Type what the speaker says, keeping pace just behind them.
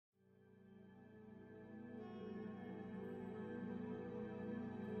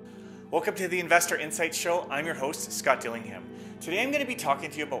Welcome to the Investor Insights Show. I'm your host, Scott Dillingham. Today I'm going to be talking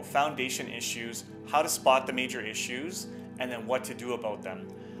to you about foundation issues, how to spot the major issues, and then what to do about them,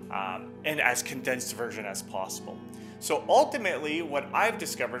 and as condensed version as possible. So ultimately, what I've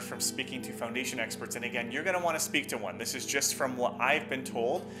discovered from speaking to foundation experts, and again, you're going to want to speak to one, this is just from what I've been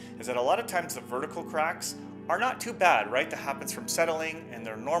told, is that a lot of times the vertical cracks are not too bad, right? That happens from settling and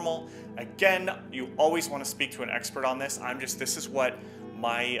they're normal. Again, you always want to speak to an expert on this. This is what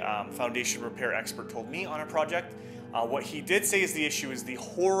my foundation repair expert told me on a project. What he did say is the issue is the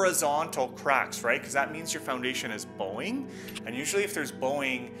horizontal cracks, right? Because that means your foundation is bowing. And usually if there's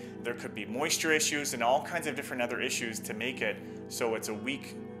bowing, there could be moisture issues and all kinds of different other issues to make it so it's a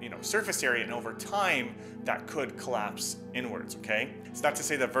weak surface area, and over time that could collapse inwards, okay? It's not to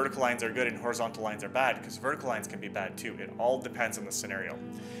say that vertical lines are good and horizontal lines are bad, because vertical lines can be bad too. It all depends on the scenario.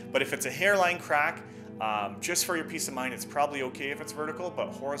 But if it's a hairline crack, just for your peace of mind, it's probably okay if it's vertical, but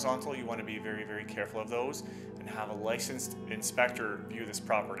horizontal, you want to be very, very careful of those and have a licensed inspector view this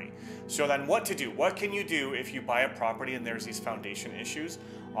property. So then what to do? What can you do if you buy a property and there's these foundation issues?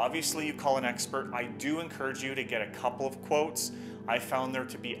 Obviously, you call an expert. I do encourage you to get a couple of quotes. I found there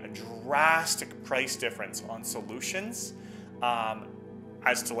to be a drastic price difference on solutions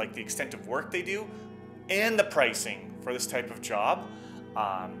as to like the extent of work they do and the pricing for this type of job.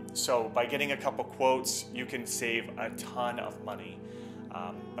 So by getting a couple quotes, you can save a ton of money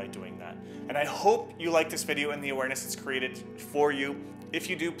by doing that. And I hope you like this video and the awareness it's created for you. If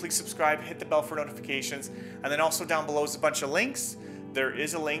you do, please subscribe, hit the bell for notifications, and then also down below is a bunch of links. There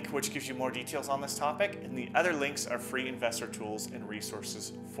is a link which gives you more details on this topic, and the other links are free investor tools and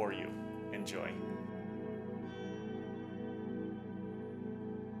resources for you. Enjoy.